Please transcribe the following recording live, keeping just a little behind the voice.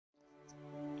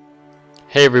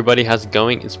Hey everybody, how's it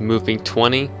going? It's Moving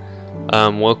 20.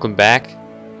 Welcome back.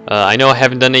 I know I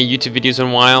haven't done any YouTube videos in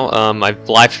a while. I've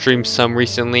live streamed some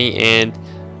recently and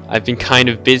I've been kind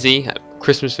of busy.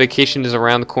 Christmas vacation is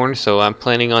around the corner, so I'm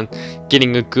planning on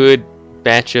getting a good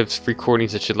batch of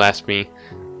recordings that should last me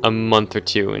a month or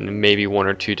two and maybe one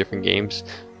or two different games.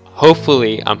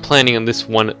 Hopefully, I'm planning on this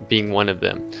one being one of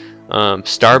them.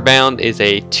 Starbound is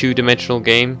a two-dimensional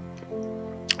game.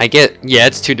 Yeah,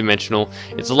 it's two-dimensional.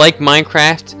 It's like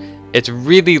Minecraft. It's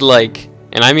really like,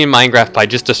 and I mean Minecraft by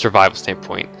just a survival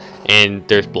standpoint, and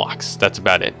there's blocks. That's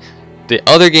about it. The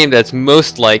other game that's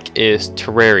most like is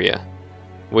Terraria,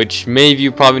 which many of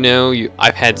you probably know.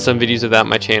 I've had some videos of that on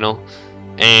my channel,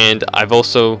 and I've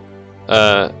also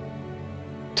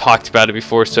talked about it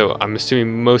before, so I'm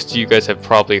assuming most of you guys have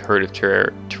probably heard of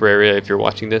Terraria if you're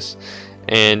watching this.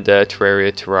 And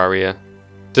Terraria.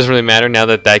 Doesn't really matter now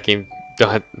that that game.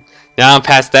 Now I'm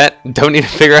past that. Don't need to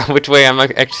figure out which way I'm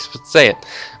actually supposed to say it.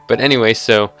 But anyway,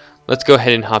 so let's go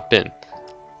ahead and hop in.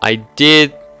 I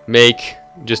did make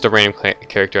just a random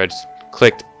character. I just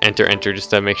clicked enter just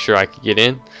to make sure I could get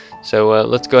in. So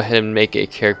let's go ahead and make a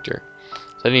character.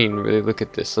 So I didn't even really look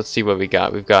at this. Let's see what we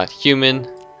got. We've got human,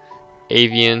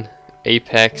 avian,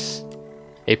 apex.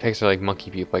 Apex are like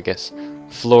monkey people, I guess.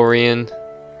 Florian,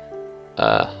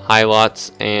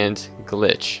 highlots, and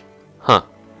glitch. Huh.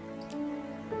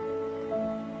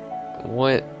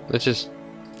 What?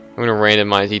 I'm gonna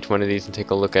randomize each one of these and take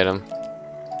a look at them.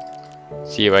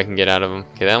 See if I can get out of them.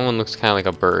 Okay, that one looks kind of like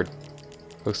a bird.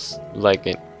 Looks like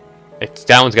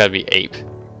that one's gotta be ape.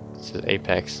 This is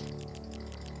apex.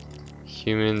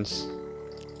 Humans.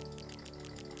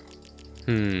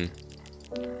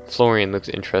 Florian looks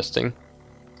interesting.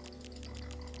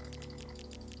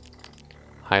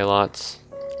 Highlots.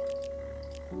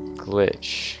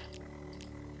 Glitch.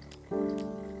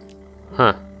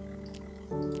 Huh.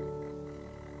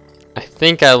 I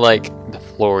think I like the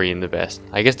Florian the best.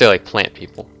 I guess they're like plant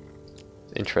people.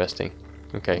 Interesting.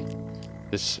 Okay.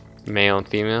 This male and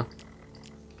female?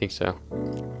 I think so.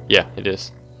 Yeah, it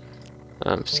is.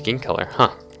 Skin color,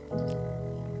 huh.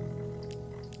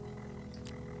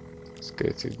 Let's go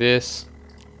through this.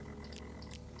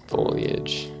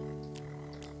 Foliage.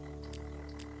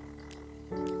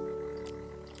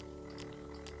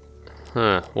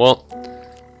 Huh. Well,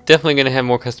 definitely gonna have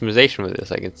more customization with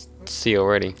this, I can see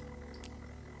already.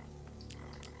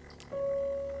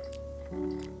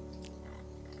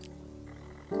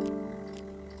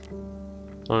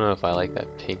 I don't know if I like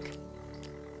that pink.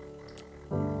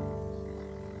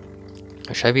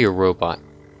 Or should I be a robot?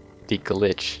 The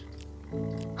glitch.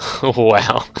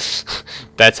 Wow.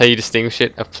 That's how you distinguish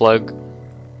it? A plug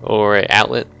or an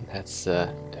outlet? That's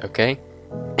okay.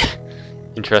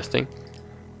 Interesting.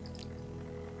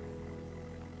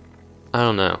 I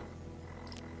don't know.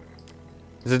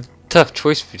 It's a tough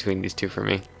choice between these two for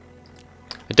me.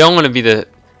 I don't want to be the,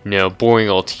 boring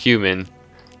old human.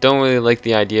 Don't really like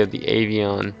the idea of the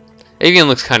avian. Avian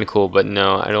looks kind of cool, but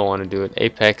no, I don't want to do it.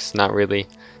 Apex, not really.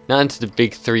 Not into the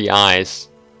big three eyes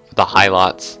with the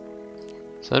highlights.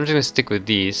 So I'm just gonna stick with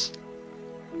these.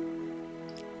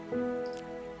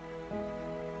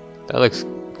 That looks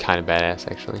kind of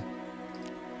badass, actually.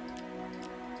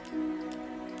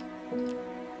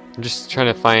 I'm just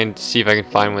trying to see if I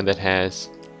can find one that has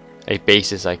a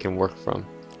basis I can work from.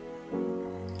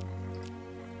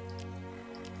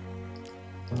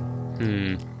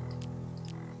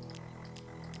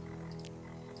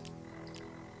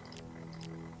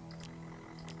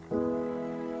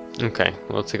 Okay,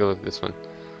 well, let's take a look at this one.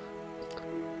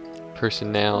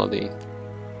 Personality.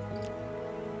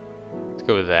 Let's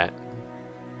go with that.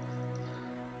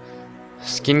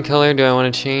 Skin color, do I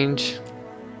want to change?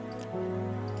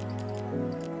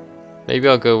 Maybe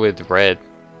I'll go with red.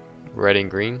 Red and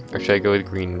green? Or should I go with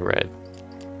green and red?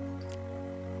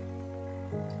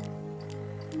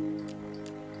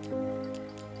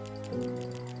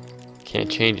 Can't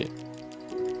change it.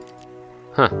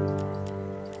 Huh.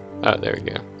 Oh, there we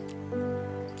go.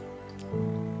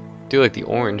 Do like the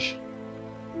orange.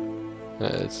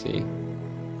 Let's see.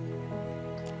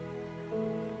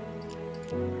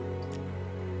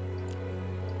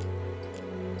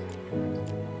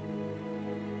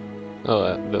 Oh,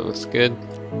 that looks good.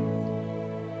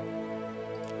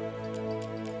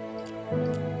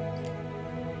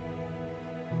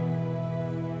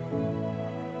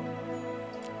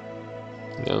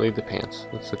 No, leave the pants.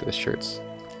 Let's look at the shirts.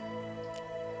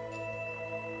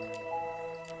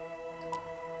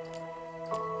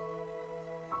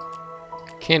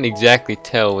 Can't exactly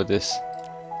tell with this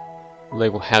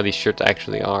label how these shirts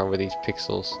actually are with these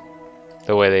pixels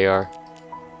the way they are.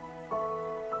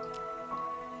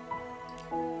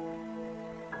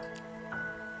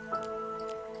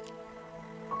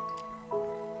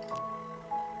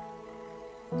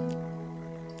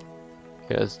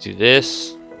 Okay, let's do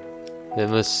this.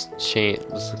 Then let's change.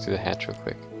 Let's look through the hatch real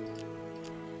quick.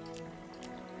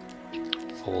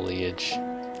 Foliage.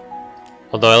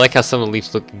 Although I like how some of the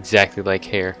leaves look exactly like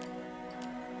hair.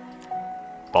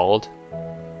 Bald?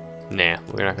 Nah,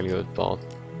 we're not gonna go with bald.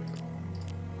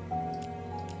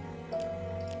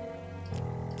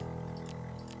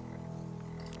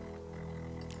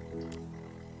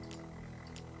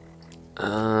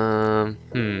 Oh,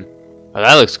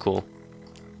 that looks cool.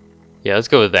 Yeah, let's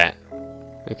go with that.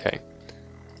 Okay.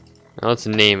 Now let's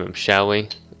name him, shall we?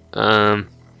 Gotta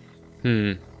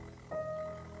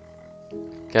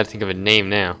think of a name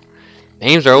now.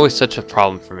 Names are always such a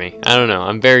problem for me. I don't know.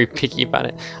 I'm very picky about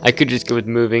it. I could just go with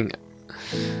moving.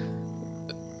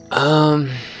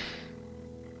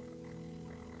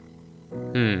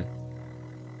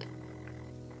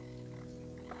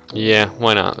 Yeah,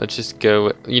 why not? Let's just go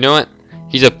with, you know what?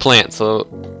 He's a plant, so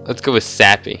let's go with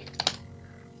Sappy.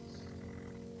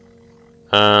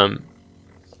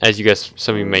 As you guys,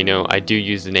 some of you may know, I do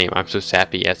use the name I'm So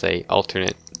Sappy as a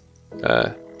alternate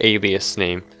alias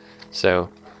name.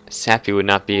 So Sappy would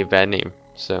not be a bad name.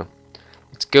 So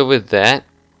let's go with that.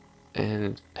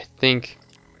 And I think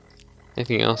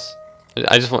anything else?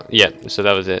 I just want, yeah, so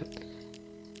that was it.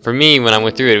 For me, when I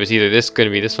went through it, it was either this going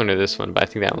to be this one or this one, but I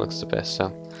think that one looks the best.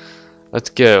 So let's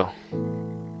go.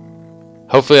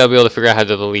 Hopefully I'll be able to figure out how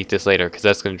to delete this later, because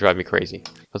that's going to drive me crazy.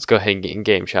 Let's go ahead and get in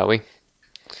game, shall we?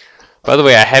 By the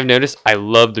way, I have noticed I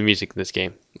love the music in this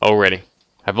game already.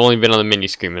 I've only been on the menu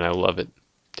screen and I love it.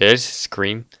 There's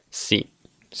screen.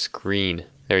 Screen.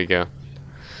 There we go.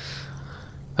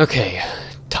 Okay.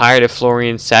 Tired of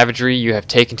Florian's savagery, you have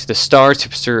taken to the stars to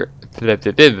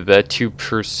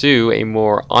pursue a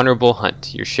more honorable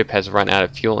hunt. Your ship has run out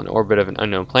of fuel in orbit of an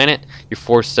unknown planet. You're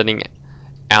forced setting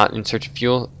out in search of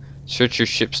fuel. Search your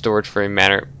ship storage for a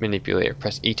matter manipulator.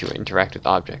 Press E to interact with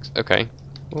objects. Okay.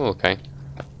 Ooh, okay.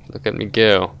 Look at me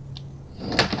go.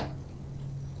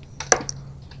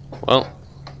 Well,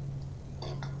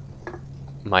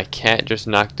 my cat just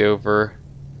knocked over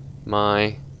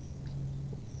my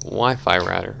Wi-Fi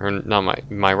router, or not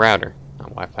my router, not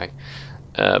Wi-Fi.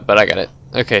 But I got it.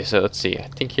 Okay, so let's see. I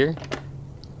think here.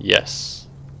 Yes.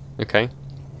 Okay.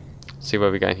 Let's see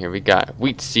what we got here. We got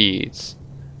wheat seeds.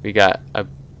 We got a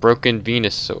broken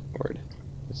Venus sword.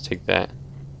 Let's take that.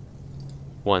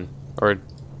 One. Or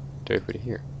do I put it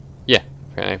here? Yeah.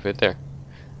 I put it there.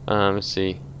 Let's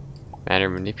see. Matter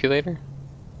manipulator.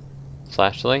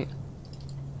 Flashlight.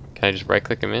 Can I just right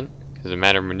click them in? Because the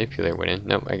matter manipulator went in.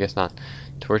 Nope, I guess not.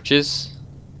 Torches.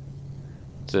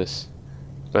 What's this?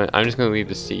 But I'm just going to leave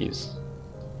the seeds.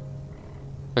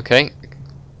 Okay.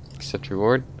 Accept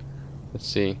reward. Let's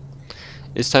see.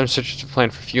 It's time to search the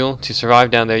planet for fuel. To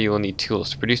survive down there, you will need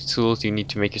tools. To produce tools, you need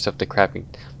to make yourself the crafting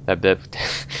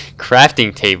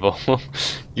table.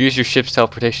 Use your ship's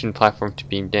teleportation platform to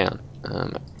beam down.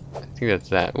 I think that's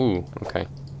that. Ooh, okay.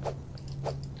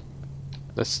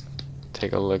 Let's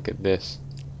take a look at this.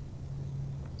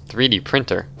 3D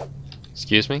printer.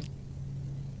 Excuse me?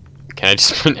 Can I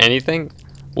just put anything?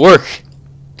 Work!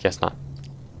 Guess not.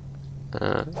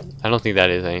 I don't think that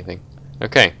is anything.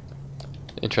 Okay.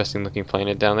 Interesting looking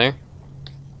planet down there.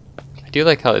 I do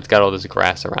like how it's got all this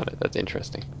grass around it. That's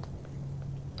interesting.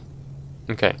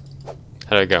 Okay.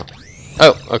 How do I go?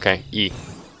 Oh, okay. E.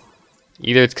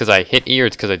 Either it's because I hit E or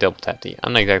it's because I double tapped E.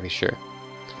 I'm not exactly sure.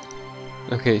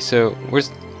 Okay, so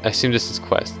where's... I assume this is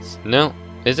quests. No?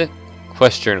 Is it?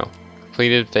 Quest journal.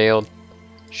 Completed, failed.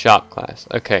 Shop class.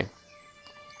 Okay.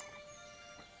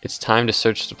 It's time to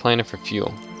search the planet for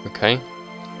fuel. Okay.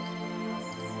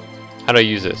 How do I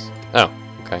use this? Oh,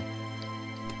 okay.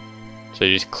 So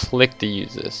you just click to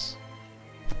use this.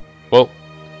 Whoa.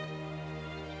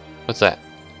 What's that?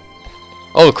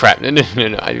 Oh crap. No,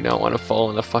 I do not want to fall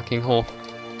in the fucking hole.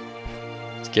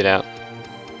 Let's get out.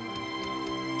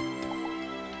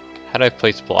 How do I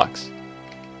place blocks?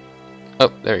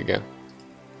 Oh, there you go.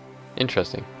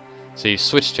 Interesting. So you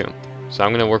switch to them. So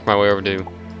I'm going to work my way over to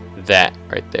that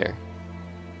right there.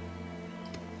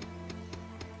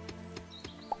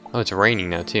 Oh, it's raining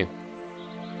now too.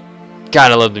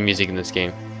 God, I love the music in this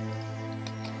game.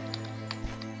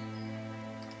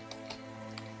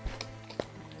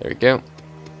 There we go.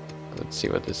 Let's see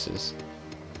what this is.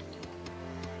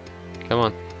 Come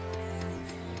on.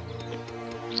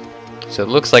 So it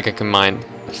looks like I can mine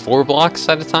 4 blocks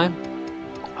at a time.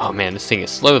 Oh man, this thing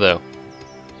is slow though.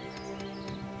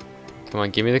 Come on,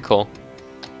 give me the coal.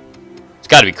 It's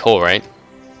gotta be coal, right?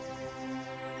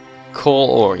 Coal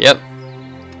ore, yep.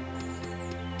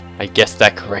 I guessed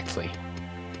that correctly.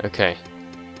 Okay.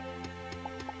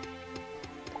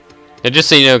 Now just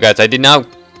so you know guys, I did not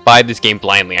buy this game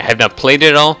blindly. I have not played it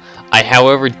at all. I,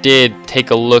 however, did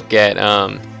take a look at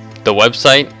the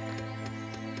website,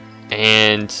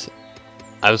 and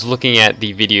I was looking at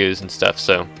the videos and stuff,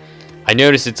 so I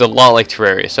noticed it's a lot like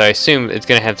Terraria, so I assume it's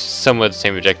going to have somewhat the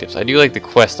same objectives. I do like the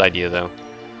quest idea, though.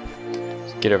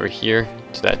 Let's get over here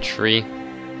to that tree.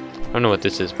 I don't know what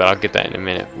this is, but I'll get that in a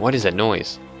minute. What is that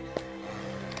noise?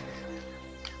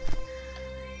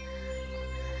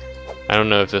 I don't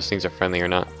know if those things are friendly or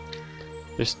not.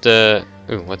 Just, ooh,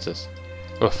 what's this?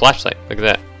 Oh, a flashlight. Look at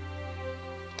that.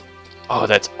 Oh,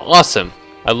 that's awesome!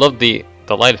 I love the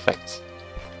light effects.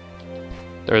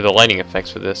 Or the lighting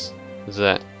effects for this. What is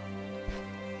that?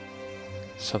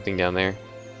 Something down there.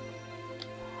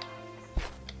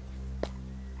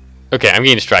 Okay, I'm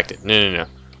getting distracted. No.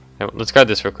 Let's grab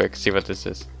this real quick, see what this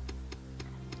is.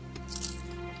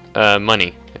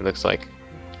 Money, it looks like.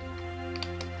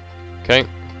 Okay.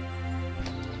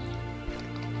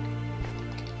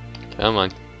 Come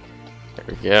on. There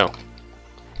we go.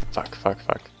 Fuck.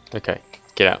 Okay,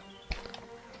 get out.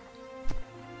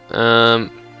 Now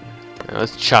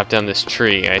let's chop down this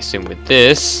tree, I assume, with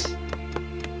this.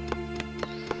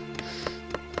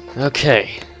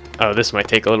 Okay. Oh, this might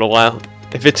take a little while.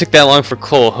 If it took that long for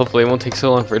coal, hopefully it won't take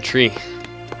so long for a tree.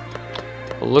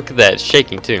 Well, look at that, it's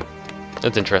shaking too.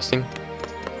 That's interesting.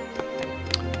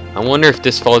 I wonder if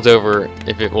this falls over,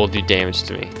 if it will do damage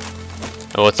to me.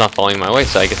 Oh, it's not falling my way,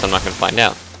 so I guess I'm not going to find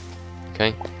out.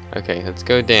 Okay, let's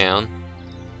go down.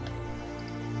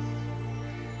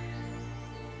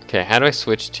 Okay, how do I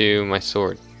switch to my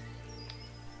sword?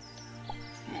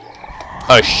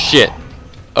 Oh shit!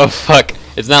 Oh fuck!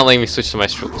 It's not letting me switch to my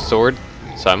sword,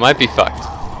 so I might be fucked.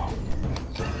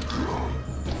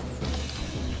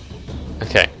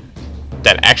 Okay,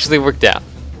 that actually worked out.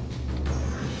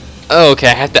 Oh, okay,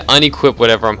 I have to unequip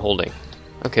whatever I'm holding.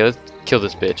 Okay, let's kill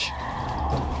this bitch.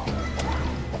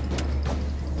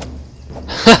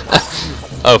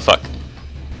 Oh fuck.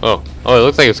 Oh, it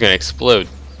looks like it's gonna explode.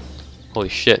 Holy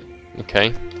shit. Okay.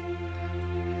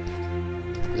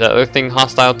 Is that other thing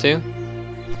hostile too?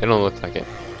 They don't look like it.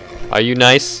 Are you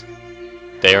nice?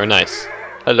 They are nice.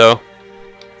 Hello.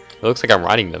 It looks like I'm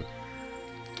riding them.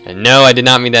 And no, I did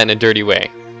not mean that in a dirty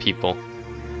way, people.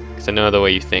 Because I know the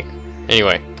way you think.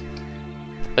 Anyway.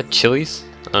 Is that Chili's?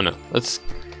 Oh no. Let's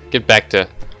get back to what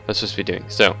I'm supposed to be doing.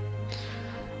 So.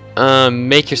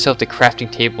 Make yourself the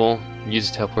crafting table.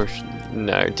 Use the teleportation.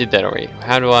 No, I did that already.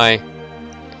 How do I...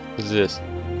 What is this?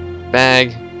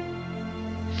 Bag.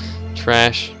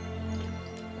 Trash.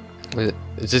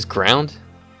 Is this ground?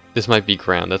 This might be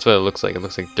ground. That's what it looks like. It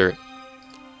looks like dirt.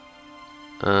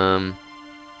 Let's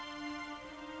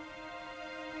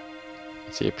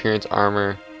see. Appearance,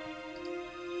 armor.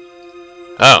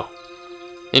 Oh.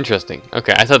 Interesting.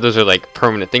 Okay, I thought those were like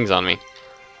permanent things on me.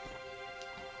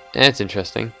 That's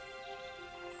interesting.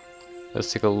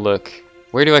 Let's take a look.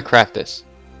 Where do I craft this?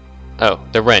 Oh,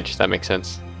 the wrench. That makes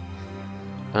sense.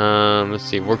 Let's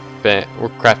see. Work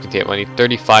crafting table. I need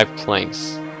 35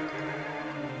 planks.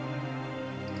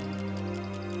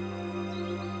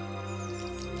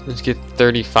 Let's get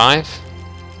 35.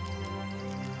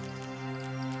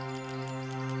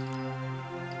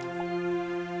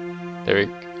 There we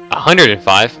go.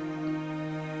 105.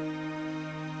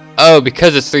 Oh,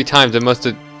 because it's 3 times, it must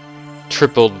have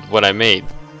tripled what I made.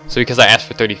 So because I asked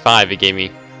for 35, it gave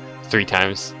me 3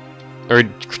 times. Or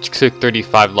it took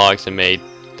 35 logs and made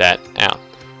that out.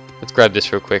 Let's grab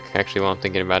this real quick, actually, while I'm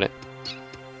thinking about it.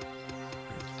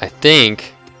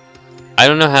 I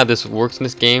don't know how this works in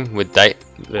this game with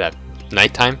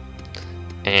nighttime.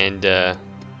 And I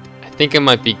think it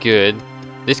might be good.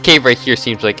 This cave right here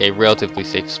seems like a relatively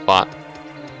safe spot.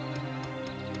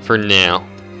 For now.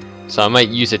 So I might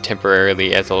use it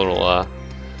temporarily as a little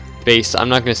base. I'm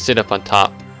not going to sit up on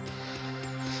top.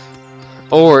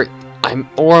 Or I'm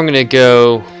gonna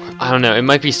go. I don't know. It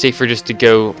might be safer just to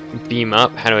go beam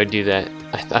up. How do I do that?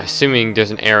 Assuming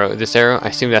there's an arrow. This arrow. I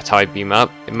assume that's how I beam up.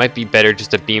 It might be better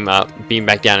just to beam up, beam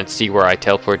back down, and see where I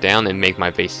teleport down, and make my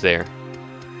base there.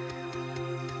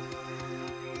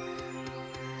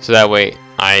 So that way,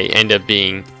 I end up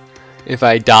being. If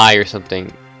I die or something,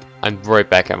 I'm right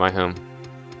back at my home.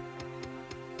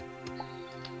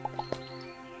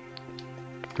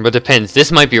 But it depends.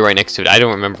 This might be right next to it. I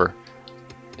don't remember.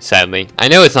 Sadly. I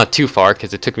know it's not too far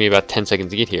because it took me about 10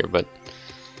 seconds to get here, but...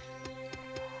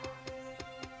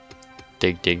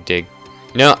 Dig. You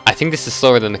know, I think this is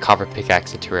slower than the copper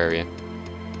pickaxe in Terraria.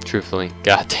 Truthfully.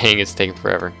 God dang, it's taking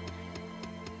forever.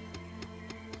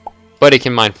 But it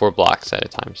can mine 4 blocks at a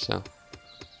time, so...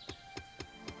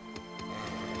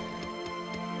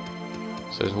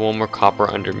 So there's 1 more copper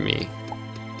under me.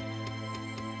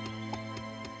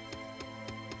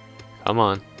 Come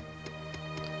on.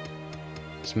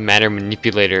 This matter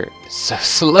manipulator is so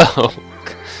slow.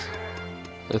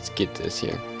 Let's get this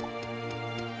here.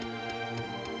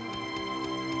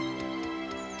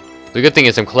 The good thing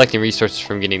is I'm collecting resources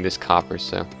from getting this copper,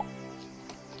 so.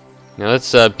 Now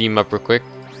let's beam up real quick.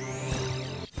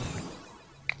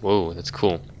 Whoa, that's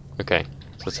cool. Okay,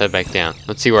 so let's head back down.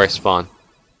 Let's see where I spawn.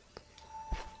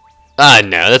 Ah,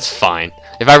 no, that's fine.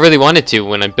 If I really wanted to,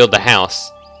 when I build the house,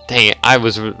 dang it, I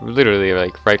was literally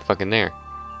like right fucking there.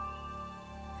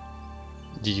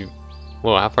 Did you?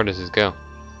 Whoa, how far does this go?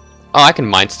 Oh, I can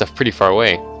mine stuff pretty far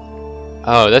away.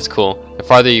 Oh, that's cool. The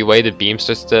farther you away, the beam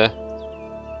starts to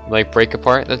like break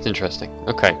apart. That's interesting.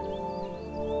 Okay.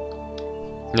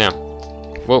 Now,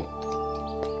 whoa.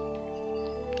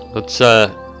 Let's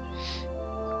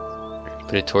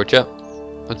put a torch up.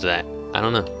 What's that? I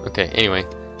don't know. Okay. Anyway,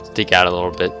 let's dig out a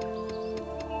little bit.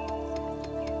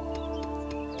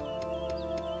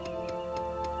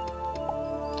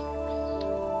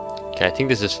 Okay, I think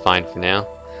this is fine for now.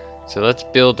 So let's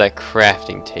build that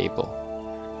crafting table.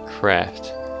 Crafting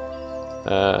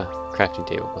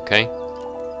table, okay?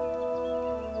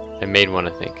 I made one,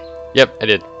 I think. Yep, I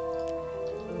did.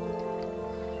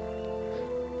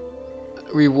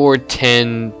 Reward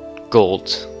 10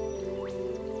 gold.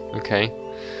 Okay.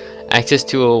 Access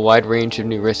to a wide range of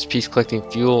new recipes, collecting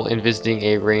fuel, and visiting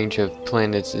a range of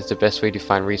planets is the best way to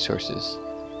find resources.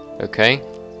 Okay.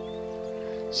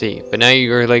 See, but now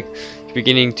you're like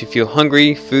beginning to feel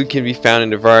hungry. Food can be found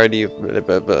in a variety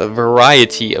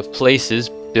of places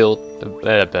built,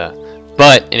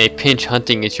 but in a pinch,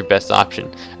 hunting is your best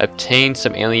option. Obtain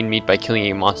some alien meat by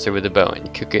killing a monster with a bow,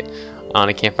 and cook it on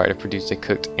a campfire to produce a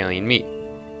cooked alien meat.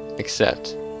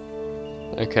 Accept.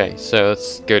 Okay, so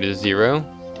let's go to 0.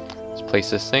 Let's place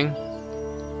this thing.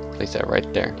 Place that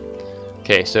right there.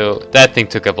 Okay, so that thing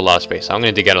took up a lot of space. So I'm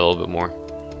gonna dig out a little bit more.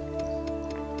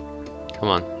 Come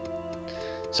on.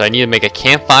 So I need to make a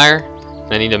campfire.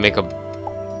 And I need to make a...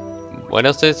 What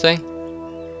else did it say?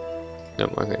 No,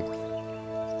 okay.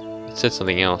 It said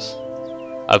something else.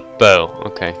 A bow.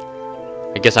 Okay.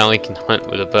 I guess I only can hunt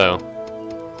with a bow.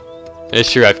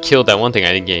 It's true, I've killed that one thing.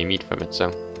 I didn't get any meat from it,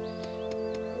 so...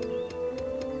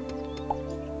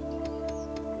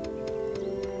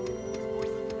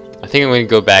 I think I'm going to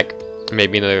go back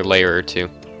maybe another layer or two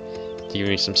to give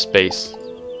me some space.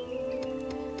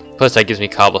 Plus that gives me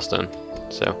cobblestone.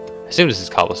 So, I assume this is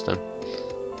cobblestone.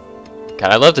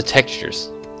 God, I love the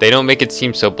textures. They don't make it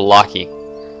seem so blocky.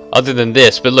 Other than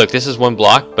this, but look, this is one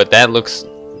block, but that looks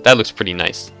pretty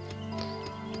nice.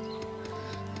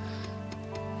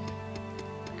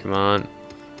 Come on.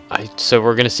 So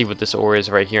we're gonna see what this ore is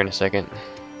right here in a second.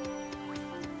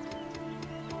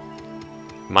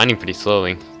 Mining pretty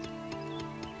slowly.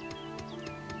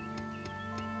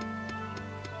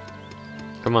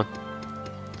 Come on.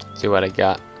 See what I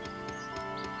got.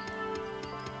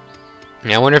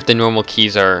 Yeah, I wonder if the normal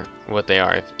keys are what they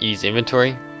are. If E is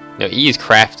inventory? No, E is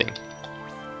crafting.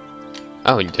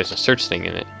 Oh, there's a search thing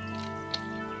in it.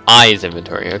 I is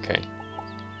inventory, okay.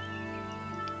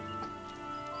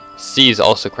 C is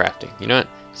also crafting. You know what?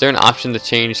 Is there an option to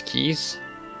change keys?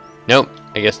 Nope,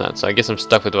 I guess not. So I guess I'm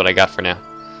stuck with what I got for now.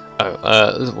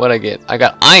 Oh, this is what I get. I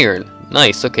got iron.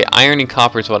 Nice, okay. Iron and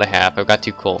copper is what I have. I've got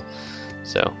 2 coal.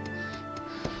 So.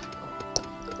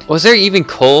 Was there even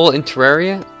coal in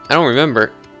Terraria? I don't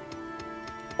remember.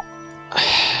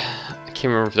 I can't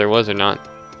remember if there was or not.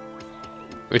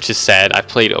 Which is sad. I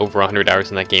played over 100 hours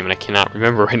in that game and I cannot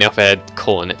remember right now if I had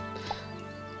coal in it.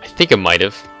 I think it might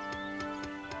have.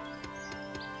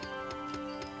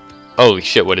 Holy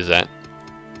shit, what is that?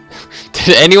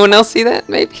 Did anyone else see that?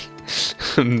 Maybe?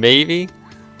 Maybe?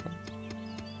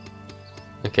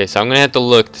 Okay, so I'm gonna have to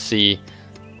look to see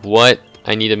what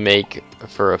I need to make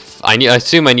for a... I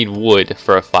assume I need wood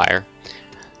for a fire.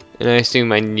 And I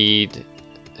assume I need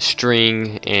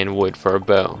string and wood for a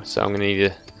bow. So I'm gonna need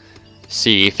to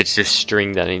see if it's just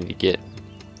string that I need to get.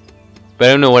 But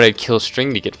I don't know what I'd kill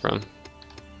string to get from.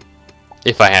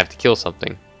 If I have to kill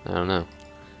something. I don't know.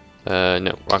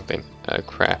 No, wrong thing.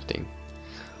 Crafting.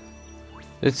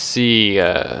 Let's see.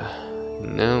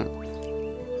 No.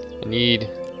 I need...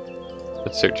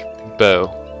 Let's search.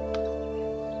 Bow.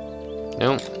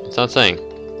 No, it's not saying.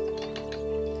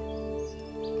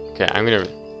 Okay, I'm gonna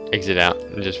exit out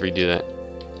and just redo that.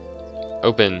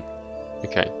 Open.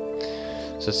 Okay.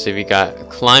 So let's see, we got a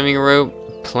climbing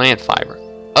rope, plant fiber.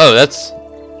 Oh, that's...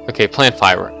 Okay, plant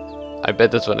fiber. I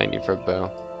bet that's what I need for a bow.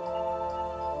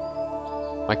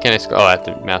 Why can't I scroll? Oh, I have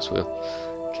the mouse wheel.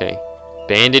 Okay.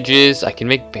 Bandages. I can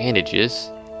make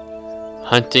bandages.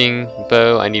 Hunting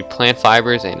bow. I need plant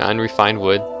fibers and unrefined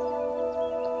wood.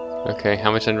 Okay,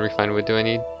 how much unrefined wood do I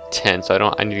need? 10,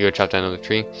 so I need to go chop down another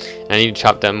tree. And I need to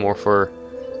chop down more for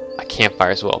a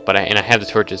campfire as well. But I have the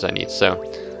torches I need, so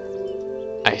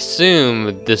I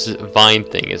assume this vine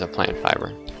thing is a plant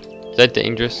fiber. Is that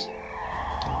dangerous?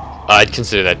 I'd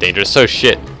consider that dangerous. So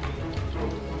shit.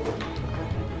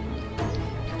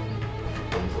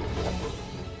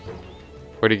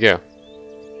 Where'd he go?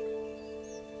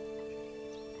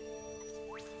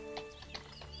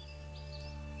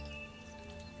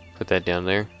 Put that down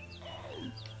there.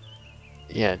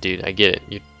 Yeah, dude, I get it.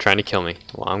 You're trying to kill me.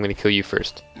 Well, I'm gonna kill you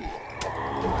first.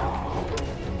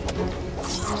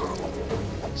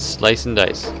 Slice and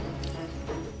dice.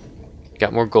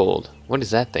 Got more gold. What is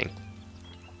that thing?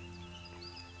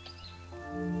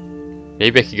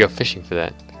 Maybe I could go fishing for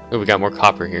that. Oh, we got more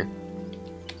copper here.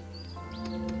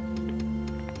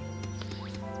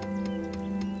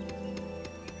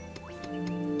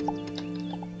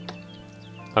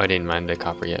 Oh, I didn't mind the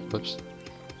copper yet. Whoops.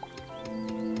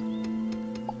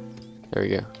 There we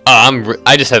go. Oh,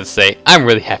 I just have to say, I'm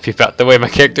really happy about the way my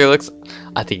character looks.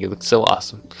 I think it looks so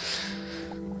awesome.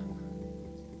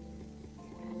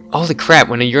 Holy crap,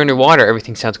 when you're underwater,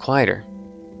 everything sounds quieter.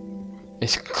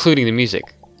 It's including the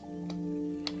music.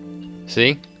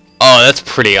 See? Oh, that's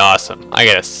pretty awesome, I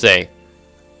gotta say.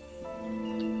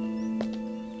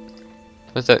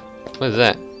 What's that? What is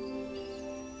that?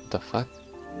 What the fuck?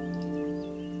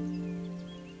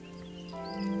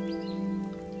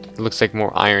 It looks like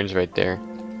more irons right there.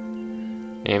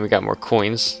 And we got more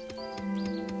coins.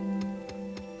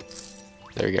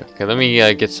 There we go. Okay, let me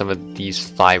get some of these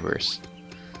fibers.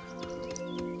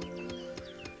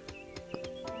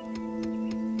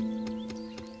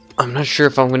 I'm not sure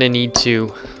if I'm gonna need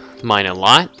to mine a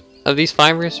lot of these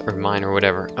fibers or mine or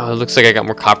whatever. Oh, it looks like I got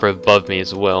more copper above me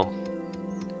as well.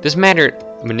 This matter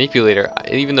manipulator,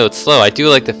 even though it's slow, I do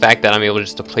like the fact that I'm able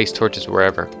just to place torches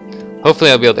wherever.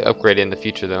 Hopefully I'll be able to upgrade it in the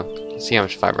future though. Let's see how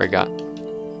much fiber I got.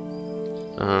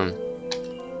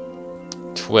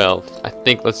 12. I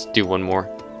think let's do one more.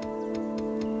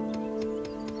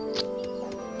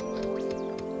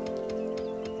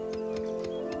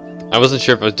 I wasn't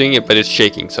sure if I was doing it, but it's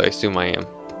shaking, so I assume I am.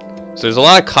 So there's a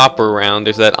lot of copper around.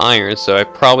 There's that iron, so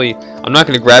I'm not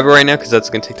going to grab it right now because that's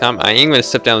going to take time. I am going to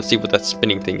step down and see what that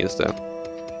spinning thing is, though.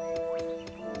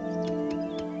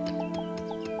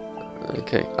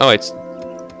 Okay. Oh,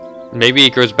 maybe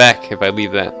it grows back if I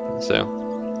leave that.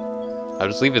 So I'll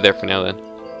just leave it there for now then.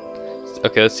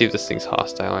 Okay, let's see if this thing's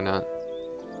hostile or not.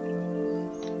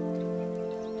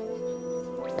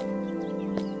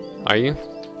 Are you?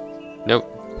 Nope.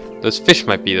 Those fish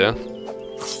might be though.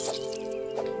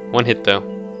 One hit though.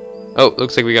 Oh,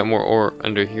 looks like we got more ore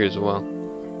under here as well.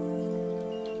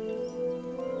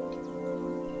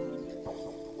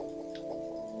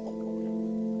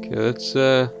 Okay, let's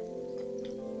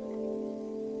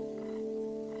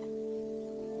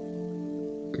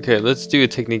okay, let's do a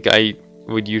technique I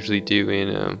would usually do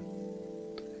in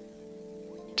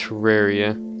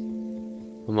Terraria.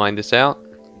 We'll mine this out.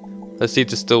 Let's see if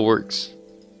this still works.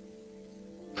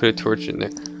 Put a torch in there.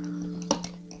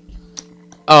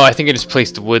 Oh, I think I just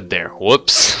placed wood there.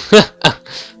 Whoops.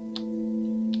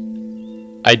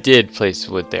 I did place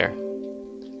wood there.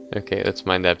 Okay, let's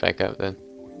mine that back up then.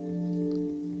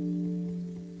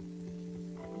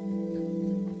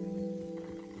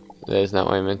 That is not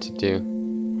what I meant to do.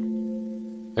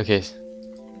 Okay.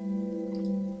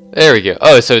 There we go.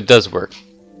 Oh, so it does work.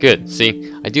 Good.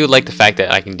 See, I do like the fact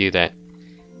that I can do that.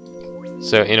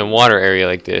 So in a water area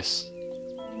like this,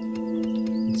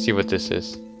 let's see what this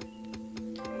is.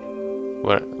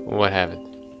 What happened?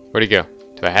 Where'd it go?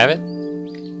 Do I have it?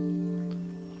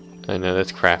 Oh no,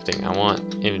 that's crafting. I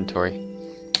want inventory.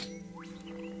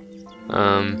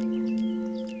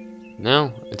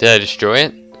 No. Did I destroy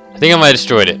it? I think I might have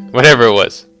destroyed it. Whatever it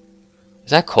was.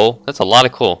 Is that coal? That's a lot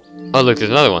of coal. Oh look, there's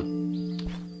another one.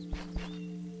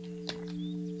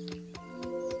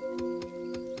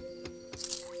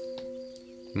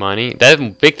 Money?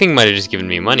 That big thing might have just given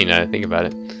me money now that I think about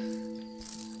it.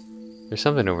 There's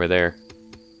something over there.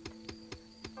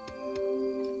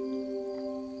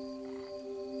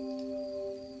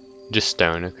 Just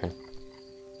stone, okay.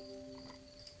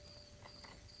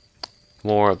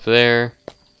 More up there.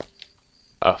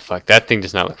 Oh fuck, that thing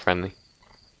does not look friendly.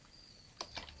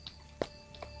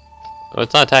 Oh,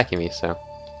 it's not attacking me, so.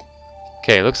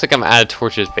 Okay, looks like I'm out of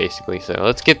torches basically, so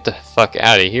let's get the fuck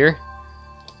out of here.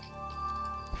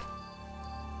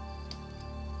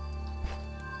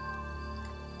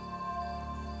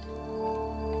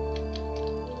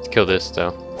 Kill this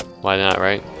though. Why not,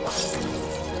 right?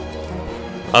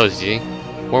 Oh, Z.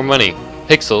 More money.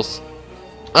 Pixels.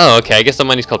 Oh, okay. I guess the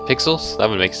money's called pixels. That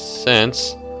would make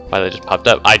sense. Why, that just popped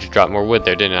up. I just dropped more wood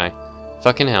there, didn't I?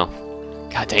 Fucking hell.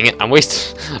 God dang it, I'm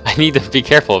wasting. I need to be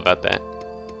careful about that.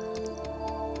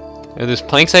 Are those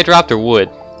planks I dropped or wood?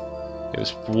 It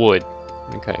was wood.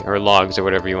 Okay, or logs or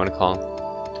whatever you want to call them.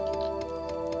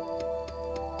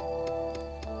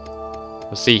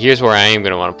 Let's see, here's where I am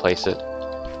going to want to place it.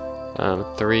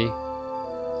 3.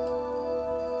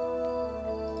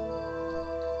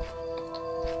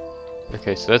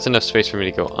 Okay, so that's enough space for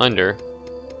me to go under.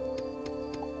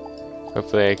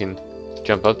 Hopefully I can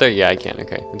jump up there. Yeah, I can.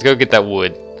 Okay, let's go get that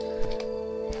wood.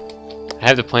 I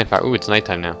have the plant fire. Ooh, it's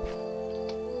nighttime now.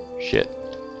 Shit.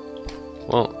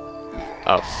 Well.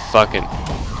 Oh, fucking.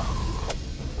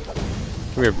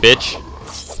 Come here, bitch.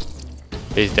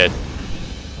 He's dead.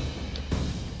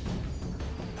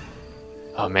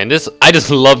 Oh man, this. I just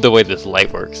love the way this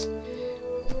light works.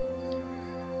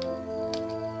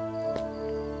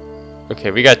 Okay,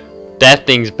 we got that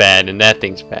thing's bad and that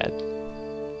thing's bad.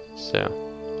 So,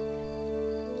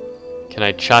 can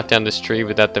I chop down this tree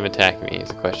without them attacking me is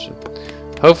the question.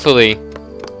 Hopefully,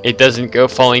 it doesn't go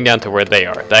falling down to where they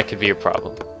are. That could be a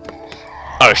problem.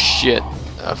 Oh shit.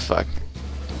 Oh fuck.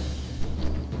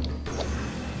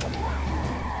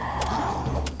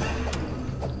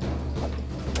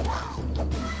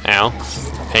 Ow.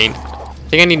 Pain. I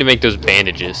think I need to make those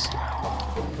bandages.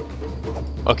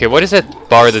 Okay, what is that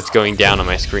bar that's going down on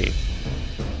my screen?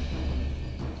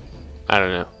 I don't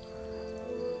know.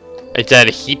 Is that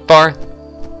a heat bar?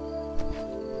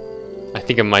 I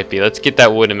think it might be. Let's get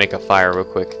that wood and make a fire real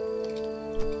quick.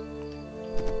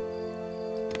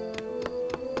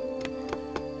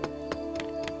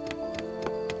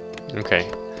 Okay.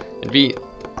 It'd be.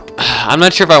 I'm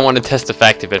not sure if I want to test the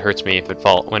fact if it hurts me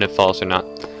when it falls or not.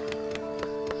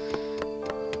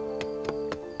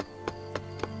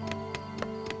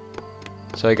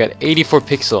 So I got 84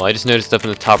 pixel. I just noticed up in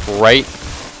the top right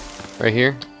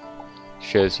here,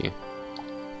 shows you.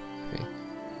 Okay.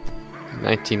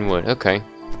 19 wood. Okay.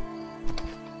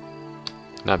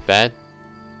 Not bad.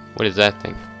 What is that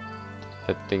thing? Is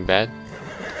that thing bad?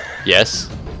 Yes.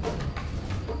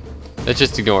 Let's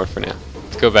just ignore it for now.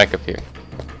 Let's go back up here.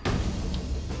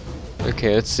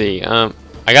 Okay, let's see. I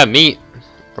got meat.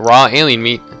 Raw alien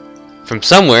meat. From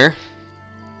somewhere.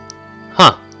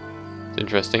 Huh. It's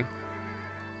interesting.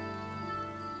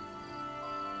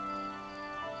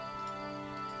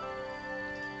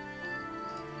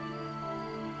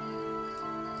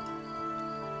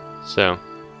 So,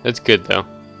 that's good though.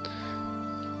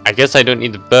 I guess I don't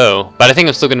need the bow, but I think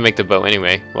I'm still gonna make the bow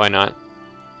anyway. Why not?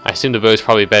 I assume the bow is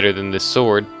probably better than this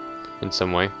sword in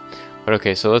some way. But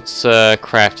okay, so let's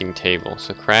crafting table.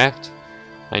 So craft.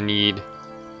 I need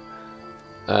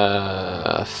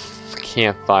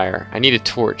campfire. I need a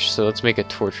torch, so let's make a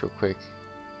torch real quick.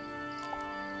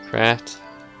 Craft.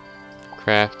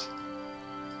 Craft.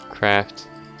 Craft.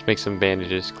 Let's make some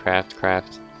bandages. Craft.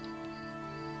 Craft.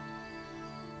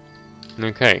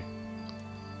 Okay.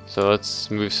 So let's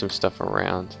move some stuff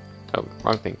around. Oh,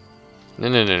 wrong thing.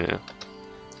 No.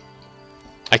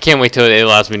 I can't wait till it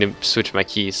allows me to switch my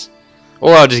keys.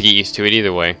 Or I'll just get used to it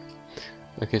either way.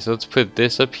 Okay, so let's put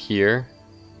this up here.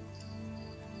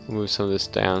 Move some of this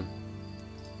down.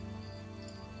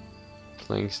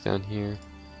 Planks down here.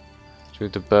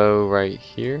 Move the bow right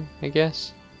here, I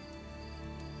guess.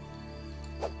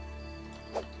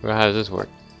 Well, how does this work?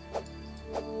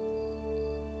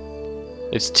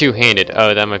 It's two-handed.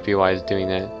 Oh, that might be why it's doing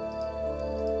that.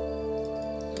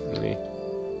 Let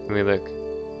me look.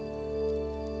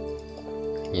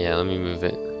 Yeah, let me move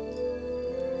it.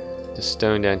 The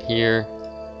stone down here,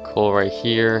 coal right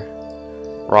here,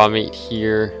 raw meat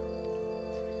here.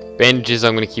 Bandages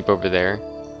I'm gonna keep over there.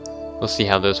 We'll see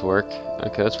how those work.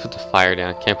 Okay, let's put the fire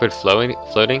down. Can I put floating?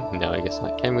 No, I guess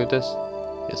not. Can I move this?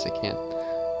 Yes, I can.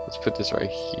 Let's put this right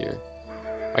here.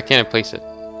 Why can't I place it?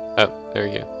 Oh, there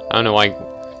we go. I don't know why.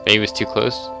 Maybe it was too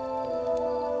close.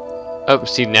 Oh,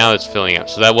 see, now it's filling up.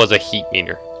 So that was a heat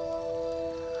meter.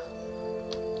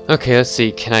 Okay, let's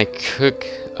see. Can I cook?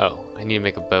 Oh, I need to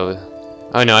make a bow.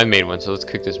 Oh no, I made one. So let's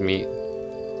cook this meat.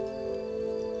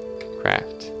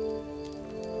 Craft.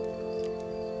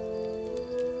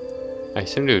 I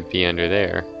assumed it would be under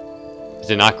there. Is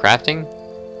it not crafting?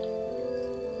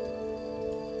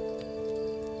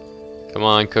 Come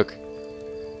on, cook.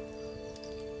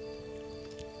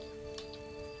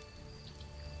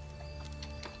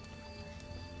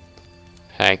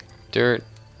 Pack dirt.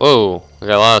 Whoa, I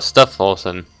got a lot of stuff all of a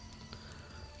sudden.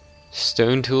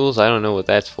 Stone tools, I don't know what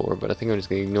that's for, but I think I'm just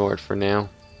gonna ignore it for now.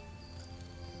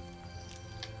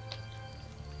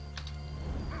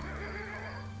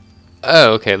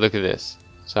 Oh, okay, look at this.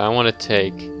 So I want to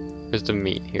take, where's the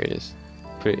meat? Here it is.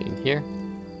 Put it in here.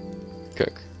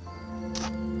 Cook.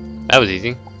 That was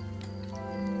easy.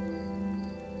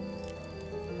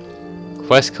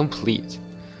 Quest complete.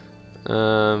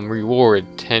 Reward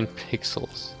 10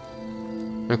 pixels.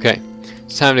 Okay.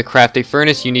 It's time to craft a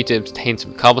furnace. You need to obtain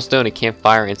some cobblestone, a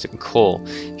campfire, and some coal.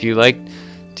 If you like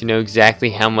to know exactly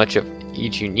how much of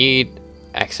each you need,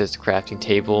 access the crafting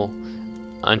table,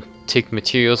 untick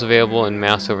materials available, and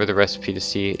mouse over the recipe to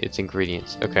see its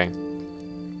ingredients. Okay.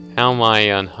 How am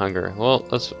I on hunger? Well,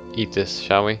 let's eat this,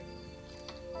 shall we?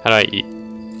 How do I eat?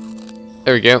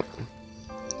 There we go.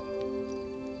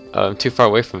 I'm too far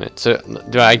away from it. So,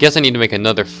 I guess I need to make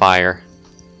another fire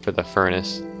for the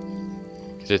furnace.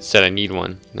 Because it said I need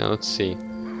one. Now, let's see.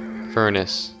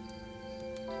 Furnace.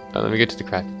 Oh, let me get to the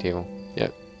crafting table.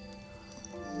 Yep.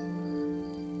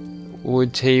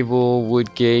 Wood table,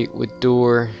 wood gate, wood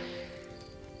door,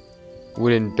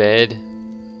 wooden bed,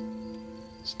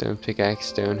 stone pickaxe,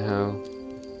 stone hoe.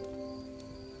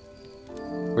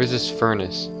 Where's this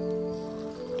furnace?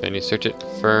 Do I need to search it?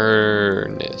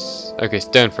 Furnace. Okay,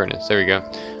 stone furnace. There we go.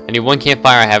 I need one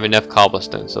campfire. I have enough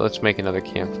cobblestone, so let's make another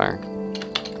campfire.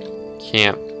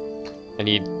 Camp. I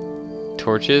need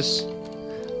torches.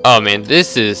 Oh man,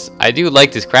 this is... I do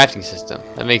like this crafting system.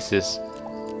 That makes this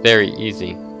very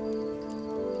easy.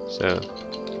 So,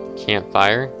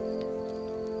 campfire.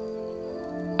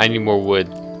 I need more wood.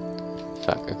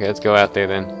 Fuck. Okay, let's go out there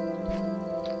then.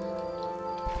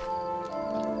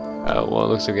 Oh, well, it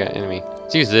looks like we got an enemy.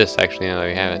 Let's use this actually now that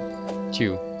we have it.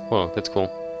 Chew. Whoa, that's cool.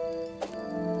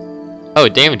 Oh,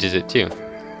 it damages it too.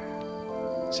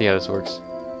 See how this works.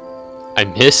 I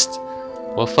missed?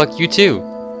 Well, fuck you too.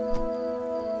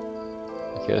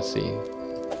 Okay, let's see.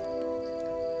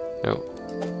 Oh.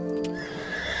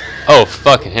 Oh,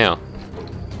 fucking hell.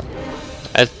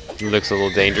 That looks a little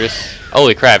dangerous.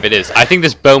 Holy crap, it is. I think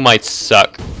this bow might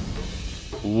suck.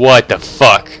 What the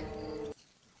fuck?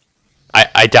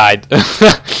 I died.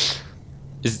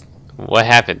 What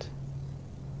happened?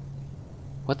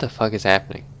 What the fuck is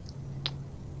happening?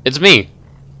 It's me.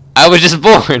 I was just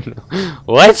born.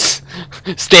 What?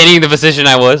 Standing in the position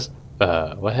I was?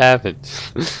 What happened?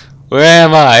 Where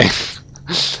am I?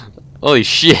 Holy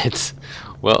shit.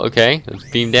 Well, okay. Let's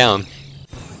beam down.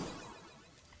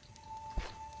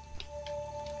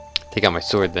 Take out my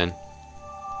sword then.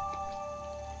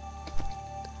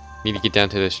 Need to get down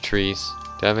to those trees.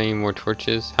 Do I have any more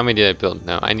torches? How many did I build?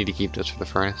 No, I need to keep those for the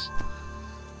furnace.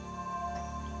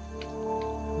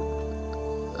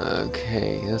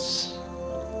 Okay, let's...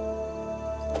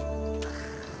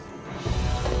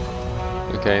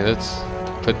 Okay, let's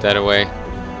put that away.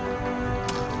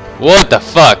 What the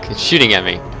fuck? It's shooting at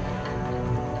me.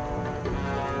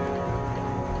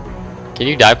 Can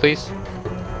you die, please?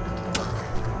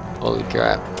 Holy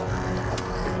crap.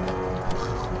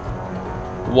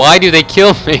 Why do they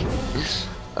kill me?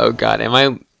 Oh god, am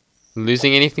I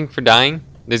losing anything for dying?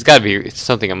 There's gotta be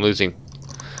something I'm losing.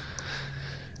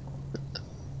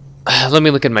 Let me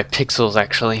look at my pixels,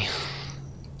 actually.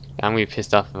 I'm gonna be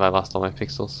pissed off if I lost all my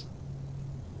pixels.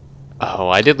 Oh,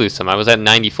 I did lose some. I was at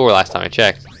 94 last time I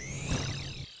checked.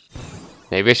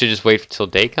 Maybe I should just wait until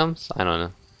day comes? I don't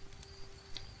know.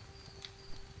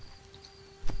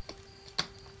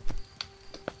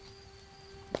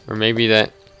 Or maybe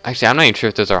that... Actually, I'm not even sure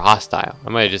if those are hostile. I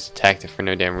might have just attacked it for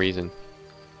no damn reason.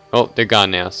 Oh, they're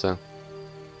gone now, so...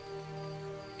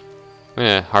 I'm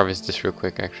gonna harvest this real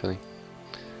quick, actually.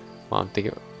 Well, I'm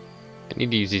thinking... I need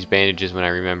to use these bandages when I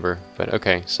remember. But,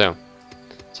 okay, so...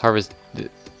 Let's harvest...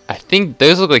 I think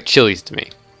those look like chilies to me.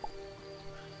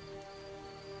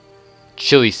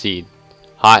 Chili seed.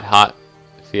 Hot, hot.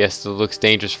 Fiesta looks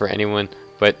dangerous for anyone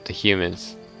but the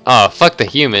humans. Oh, fuck the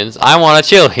humans. I want a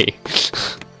chili.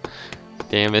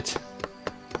 Damn it.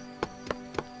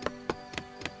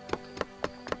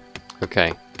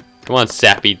 Okay. Come on,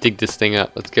 Sappy. Dig this thing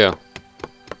up. Let's go.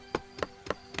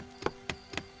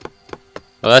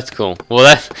 Oh, that's cool. Well,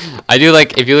 that I do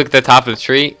like, if you look at the top of the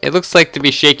tree, it looks like to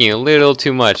be shaking a little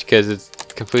too much because it's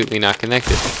completely not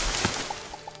connected.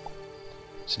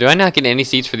 So do I not get any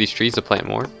seeds for these trees to plant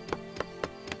more?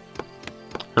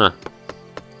 Huh.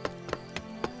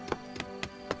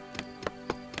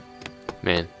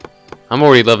 Man. I'm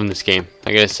already loving this game.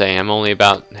 I gotta say, I'm only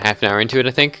about half an hour into it,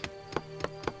 I think.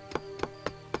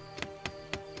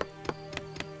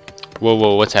 Whoa,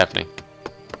 whoa, what's happening?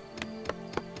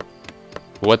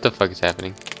 What the fuck is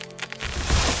happening?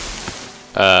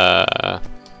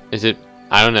 Is it?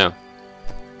 I don't know.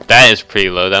 That is pretty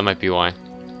low. That might be why.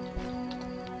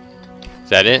 Is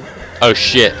that it? Oh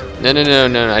shit. No, no, no,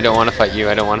 no, no. I don't want to fight you.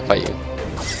 I don't want to fight you.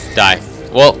 Die.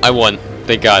 Well, I won.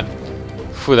 Thank God.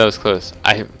 Whew, that was close.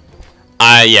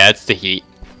 Yeah, it's the heat.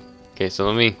 Okay, so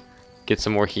let me get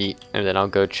some more heat, and then I'll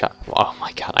go chop. Oh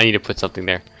my god, I need to put something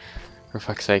there. For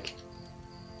fuck's sake.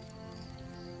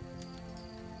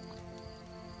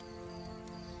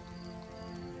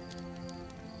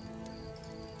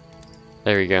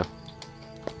 There we go.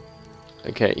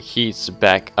 Okay, heat's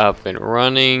back up and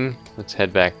running. Let's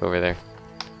head back over there.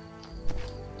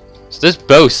 So this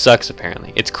bow sucks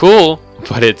apparently. It's cool,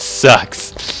 but it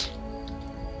sucks.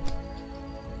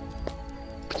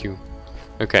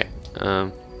 Okay.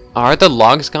 Are the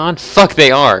logs gone? Fuck, they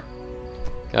are.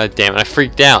 God damn it! I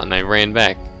freaked out and I ran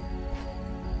back.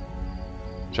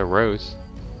 There's a rose.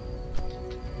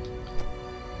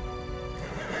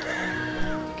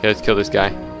 Okay, let's kill this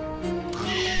guy.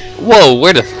 Whoa!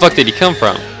 Where the fuck did he come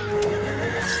from?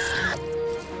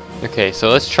 Okay, so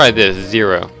let's try this.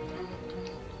 0.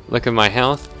 Look at my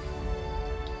health.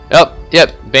 Oh,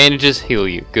 yep. Bandages heal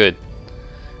you. Good.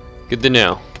 Good to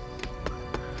know.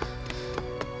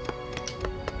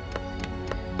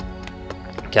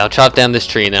 Okay, I'll chop down this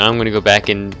tree and then I'm gonna go back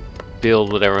and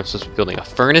build whatever I'm supposed to be building. A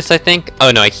furnace, I think?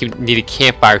 Oh no, I need a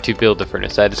campfire to build the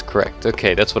furnace. That is correct.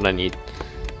 Okay, that's what I need.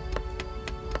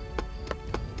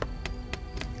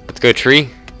 Let's go tree.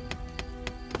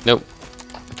 Nope.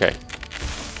 Okay.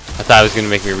 I thought it was gonna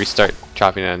make me restart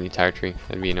chopping down the entire tree.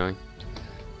 That'd be annoying.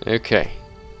 Okay.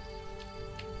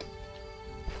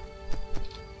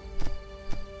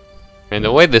 And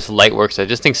the way this light works, I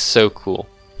just think so cool.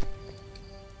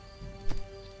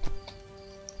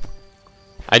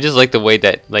 I just like the way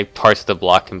that like parts of the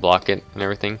block can block it and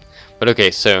everything. But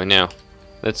okay, so now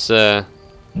let's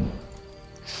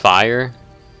fire.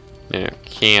 No,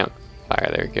 camp fire.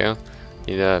 There we go.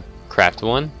 Need a craft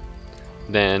one.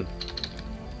 Then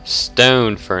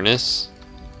stone furnace.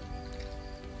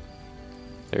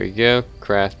 There we go.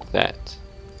 Craft that.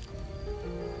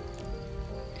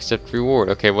 Accept reward.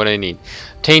 Okay, what do I need?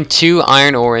 Obtain 2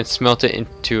 iron ore and smelt it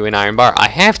into an iron bar. I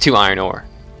have 2 iron ore.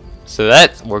 So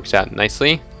that works out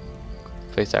nicely.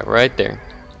 Place that right there.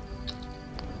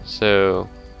 So,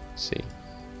 let's see.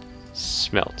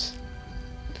 Smelt.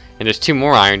 And there's 2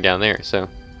 more iron down there, so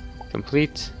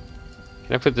complete.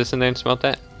 Can I put this in there and smelt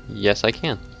that? Yes, I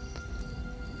can.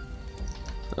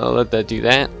 I'll let that do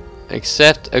that.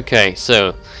 Accept. Okay,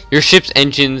 so your ship's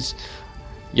engines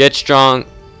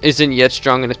isn't yet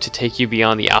strong enough to take you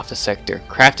beyond the Alpha sector.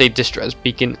 Craft a distress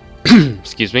beacon.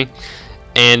 Excuse me.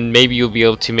 And maybe you'll be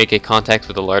able to make a contact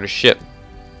with a larger ship.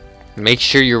 Make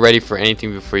sure you're ready for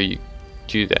anything before you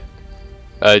do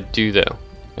that. Do though.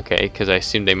 Okay, because I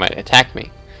assume they might attack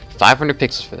me. 500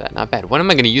 pixels for that, not bad. What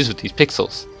am I going to use with these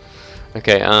pixels?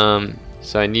 Okay,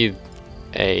 so I need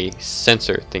a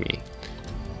sensor thingy.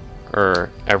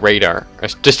 Or a radar. A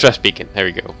distress beacon. There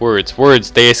we go.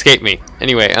 Words, they escape me.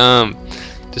 Anyway,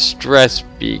 distress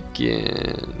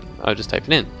beacon. I'll just type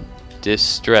it in.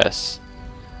 Distress.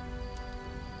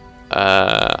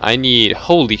 I need,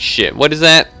 holy shit, what is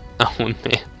that? Oh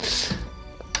man.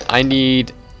 I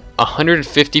need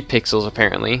 150 pixels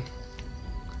apparently.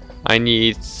 I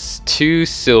need 2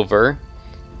 silver,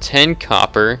 10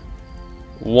 copper,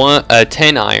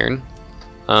 10 iron.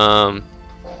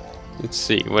 Let's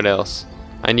see, what else?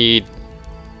 I need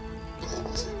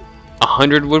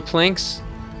 100 wood planks.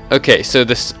 Okay, so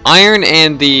this iron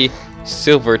and the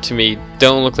silver to me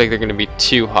don't look like they're gonna be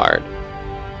too hard.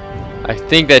 I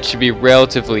think that should be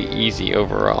relatively easy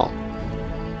overall.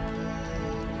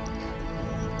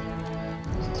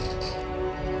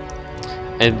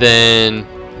 And then,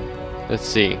 let's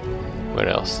see, what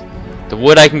else? The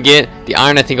wood I can get, the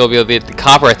iron I think I'll be able to get, the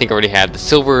copper I think I already have, the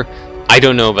silver, I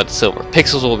don't know about the silver.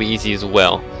 Pixels will be easy as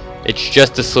well. It's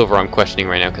just the silver I'm questioning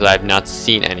right now because I have not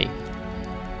seen any.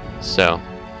 So,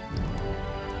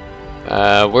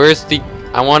 where's the,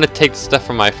 I want to take the stuff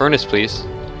from my furnace please.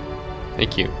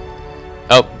 Thank you.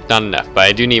 Oh, not enough, but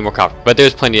I do need more copper. But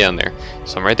there's plenty down there.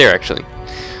 So I'm right there, actually.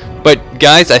 But,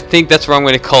 guys, I think that's where I'm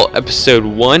going to call episode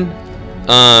 1.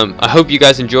 I hope you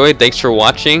guys enjoyed. Thanks for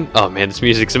watching. Oh, man, this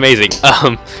music's amazing.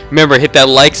 Remember, hit that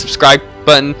like, subscribe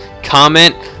button,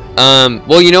 comment.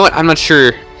 Well, you know what? I'm not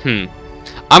sure. I'm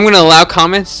going to allow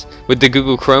comments with the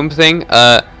Google Chrome thing.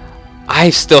 I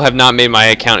still have not made my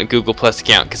account a Google Plus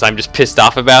account because I'm just pissed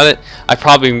off about it. I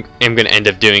probably am going to end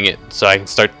up doing it so I can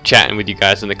start chatting with you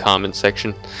guys in the comments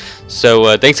section.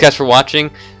 So thanks guys for watching.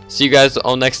 See you guys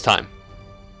all next time.